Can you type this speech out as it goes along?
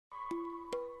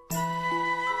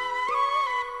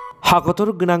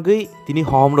Hakotor gnangui tini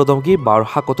Hohom Dodomkhe bar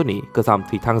hakotoni kezam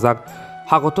thwithangjak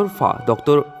Hakotor fa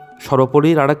Dr.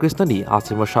 Soropoli Radakrishnani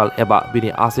Asimor Sal eba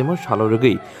bini Asimor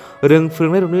Salorogui Reng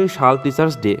Firmeruni Sal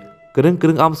Teachers Day Kereng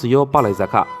amsuyo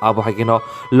Palaijakha Abahagino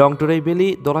Long Toray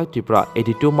Valley Dolai Tripura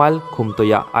 82 mile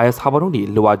Khumtoya Ayas Habaruni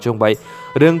Luwa Jongbai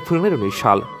Reng Firmeruni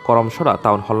Sal Karamcherrao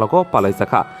Town Hallnago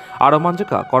Palaijakha Aro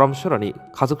manjaka Karamcherraoni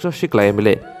Khasuksa Sikla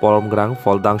MLA Poromgrang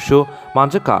Foldangshu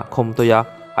manjaka Khumtoya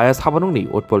Ayas Habanungni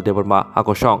Utpol Deborma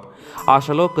Akosong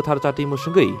Asalo Ketar Jati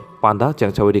Musungui Panda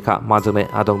Jangchawirika Manjane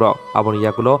Adongrok Aboni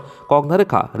Yakulo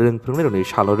Kognareka Reng Firmeruni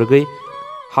Salorogui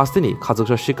Hastini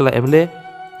Khasuksa Sikla MLA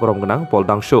Poromgrang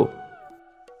Foldangshu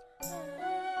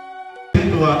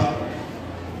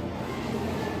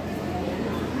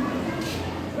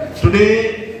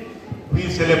Today we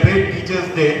celebrate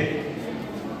Teachers' Day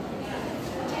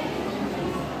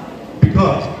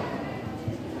because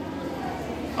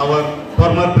our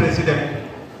former president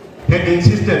had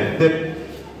insisted that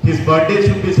his birthday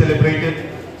should be celebrated,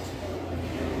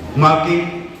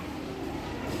 marking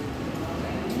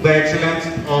the excellence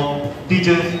of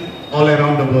teachers all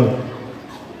around the world.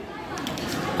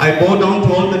 I bow down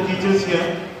to all the teachers here.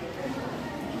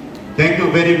 Thank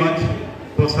you very much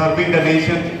for serving the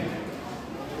nation.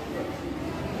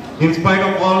 In spite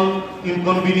of all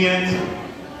inconvenience,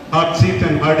 hardships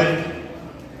and hurdles,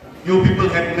 you people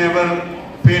have never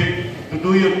failed to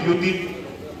do your duty.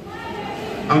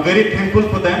 I'm very thankful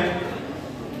for that.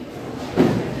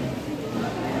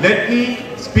 Let me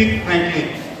speak frankly.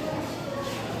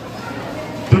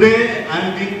 Today I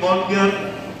am being called here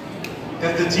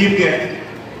as the chief guest,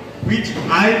 which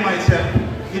I myself,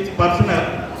 it's personal,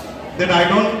 that I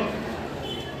don't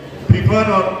prefer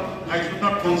or I should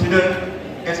not consider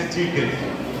as a chief guest.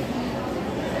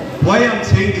 Why I am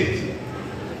saying this?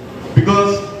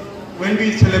 Because when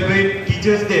we celebrate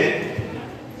Teachers' Day,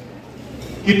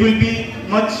 it will be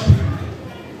much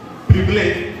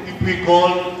privileged if we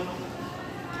call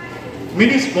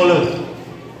many scholars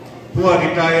who are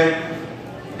retired,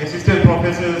 assistant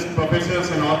professors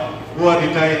and all who are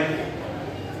retired.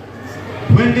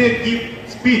 When they give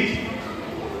speech,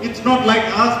 it's not like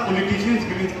us politicians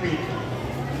giving speech.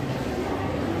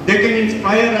 They can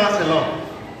inspire us a lot.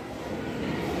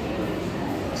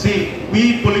 See,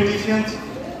 we politicians,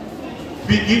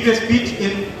 we give a speech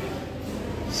in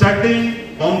certain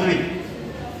boundary.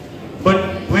 But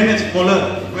when a scholar,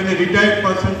 when a retired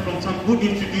person from some good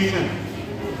institution,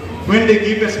 when they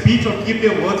give a speech or give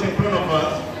their words in front of us,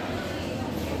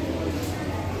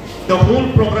 the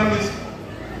whole program is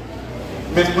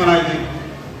mesmerizing.